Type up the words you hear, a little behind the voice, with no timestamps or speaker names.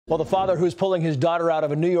Well, the father who's pulling his daughter out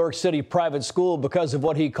of a New York City private school because of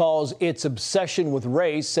what he calls its obsession with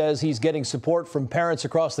race says he's getting support from parents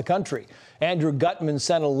across the country. Andrew Gutman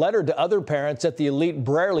sent a letter to other parents at the elite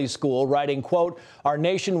Brearley School writing, quote, "Our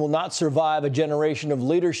nation will not survive a generation of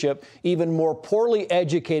leadership even more poorly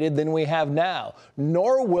educated than we have now,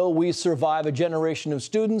 nor will we survive a generation of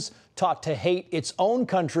students taught to hate its own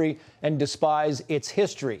country and despise its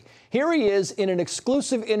history." Here he is in an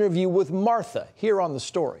exclusive interview with Martha here on The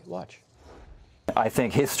Story. Watch. I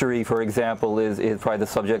think history, for example, is probably the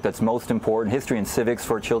subject that's most important, history and civics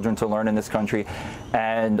for children to learn in this country.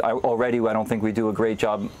 And I don't think we do a great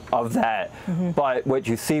job of that. But what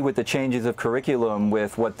you see with the changes of curriculum,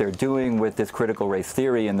 with what they're doing with this critical race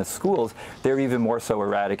theory in the schools, they're even more so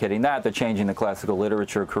eradicating that. They're changing the classical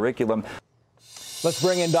literature curriculum. Let's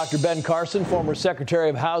bring in Dr. Ben Carson, former Secretary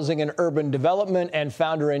of Housing and Urban Development and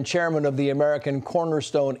founder and chairman of the American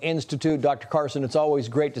Cornerstone Institute. Dr. Carson, it's always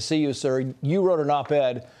great to see you, sir. You wrote an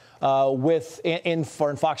op-ed in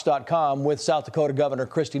Fox.com with South Dakota Governor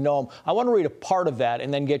Kristi Noem. I want to read a part of that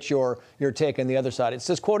and then get your take on the other side. It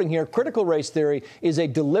says, quoting here, "Critical race theory is a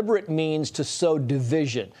deliberate means to sow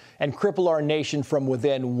division and cripple our nation from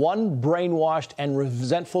within, one brainwashed and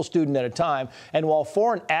resentful student at a time. And while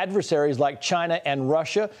foreign adversaries like China and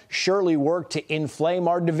Russia surely work to inflame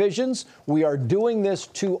our divisions, we are doing this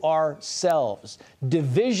to ourselves."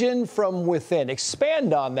 Division from within.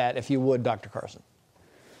 Expand on that, if you would, Dr. Carson.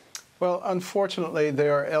 Well, unfortunately,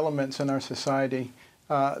 there are elements in our society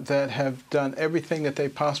that have done everything that they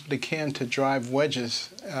possibly can to drive wedges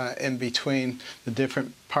in between the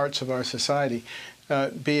different parts of our society,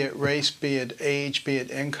 be it race, be it age, be it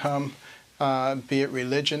income, be it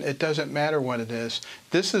religion. It doesn't matter what it is.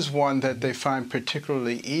 This is one that they find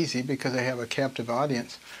particularly easy because they have a captive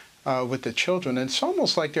audience with the children. And it's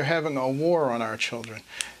almost like they're having a war on our children.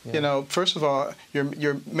 Yeah. You know, first of all,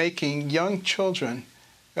 you're making young children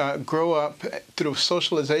grow up through a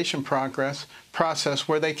socialization process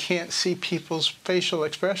where they can't see people's facial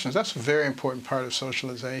expressions. That's a very important part of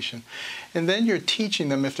socialization. And then you're teaching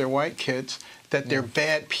them, if they're white kids, that they're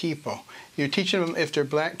bad people. You're teaching them, if they're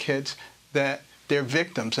black kids, that they're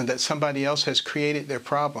victims and that somebody else has created their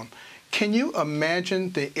problem. Can you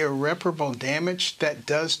imagine the irreparable damage that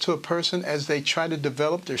does to a person as they try to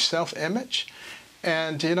develop their self-image?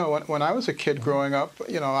 And, you know, when I was a kid growing up,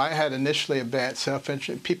 you know, I had initially a bad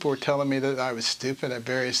self-image. People were telling me that I was stupid at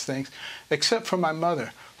various things, except for my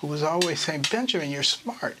mother, who was always saying, "Benjamin, you're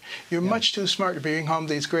smart. You're much too smart to bring home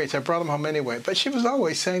these grades." I brought them home anyway. But she was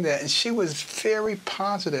always saying that, and she was very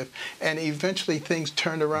positive. And eventually things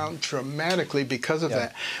turned around dramatically because of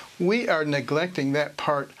that. We are neglecting that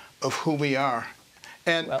part of who we are.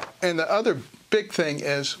 And the other big thing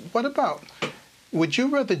is, what about... would you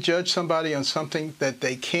rather judge somebody on something that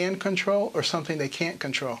they can control or something they can't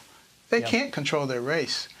control? They can't control their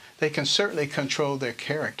race. They can certainly control their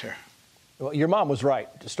character. Well, your mom was right,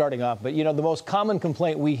 starting off. But, you know, the most common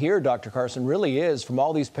complaint we hear, Dr. Carson, really is from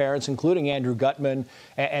all these parents, including Andrew Gutman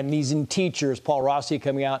and these teachers, Paul Rossi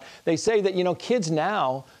coming out. They say that, you know, kids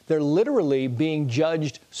now, they're literally being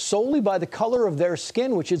judged solely by the color of their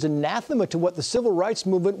skin, which is anathema to what the civil rights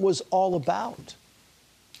movement was all about.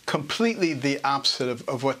 Completely the opposite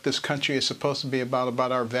of what this country is supposed to be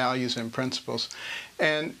about our values and principles.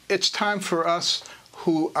 And it's time for us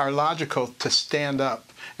who are logical to stand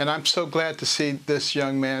up. And I'm so glad to see this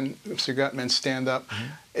young man, Mr. Gutman, stand up.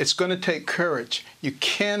 It's going to take courage. You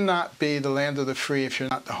cannot be the land of the free if you're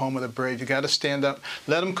not the home of the brave. You got to stand up.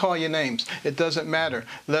 Let them call you names. It doesn't matter.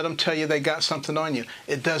 Let them tell you they got something on you.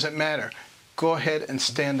 It doesn't matter. Go ahead and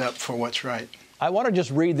stand up for what's right. I want to just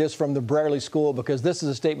read this from the Brearley School because this is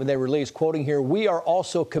a statement they released, quoting here, "We are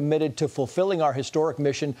also committed to fulfilling our historic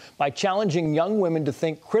mission by challenging young women to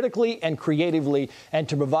think critically and creatively and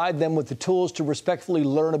to provide them with the tools to respectfully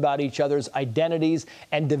learn about each other's identities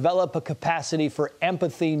and develop a capacity for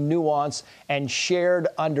empathy, nuance, and shared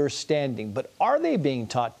understanding." But are they being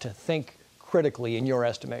taught to think critically, in your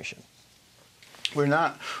estimation? We're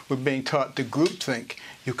not. We're being taught to groupthink.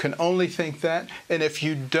 You can only think that, and if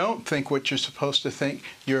you don't think what you're supposed to think,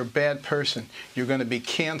 you're a bad person. You're going to be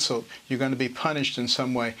canceled. You're going to be punished in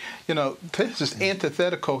some way. You know, this is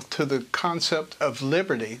antithetical to the concept of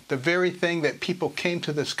liberty, the very thing that people came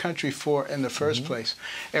to this country for in the first place.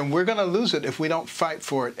 And we're going to lose it if we don't fight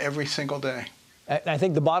for it every single day. I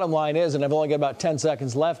think the bottom line is, and I've only got about 10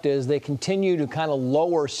 seconds left, is they continue to kind of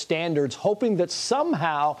lower standards, hoping that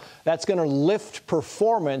somehow that's going to lift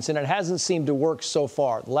performance, and it hasn't seemed to work so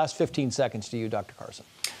far. The last 15 seconds to you, Dr. Carson.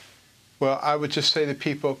 Well, I would just say to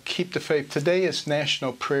people, keep the faith. Today is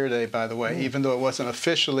National Prayer Day, by the way, even though it wasn't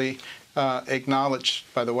officially acknowledged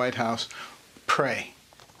by the White House. Pray.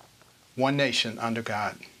 one nation under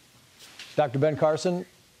God. Dr. Ben Carson,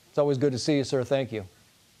 it's always good to see you, sir. Thank you.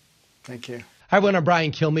 Thank you. Hi, everyone. I'm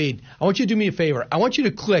Brian Kilmeade. I want you to do me a favor. I want you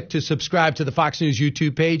to click to subscribe to the Fox News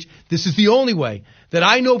YouTube page. This is the only way that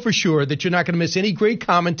I know for sure that you're not going to miss any great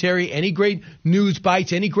commentary, any great news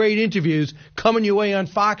bites, any great interviews coming your way on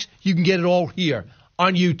Fox. You can get it all here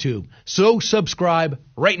on YouTube. So subscribe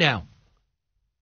right now.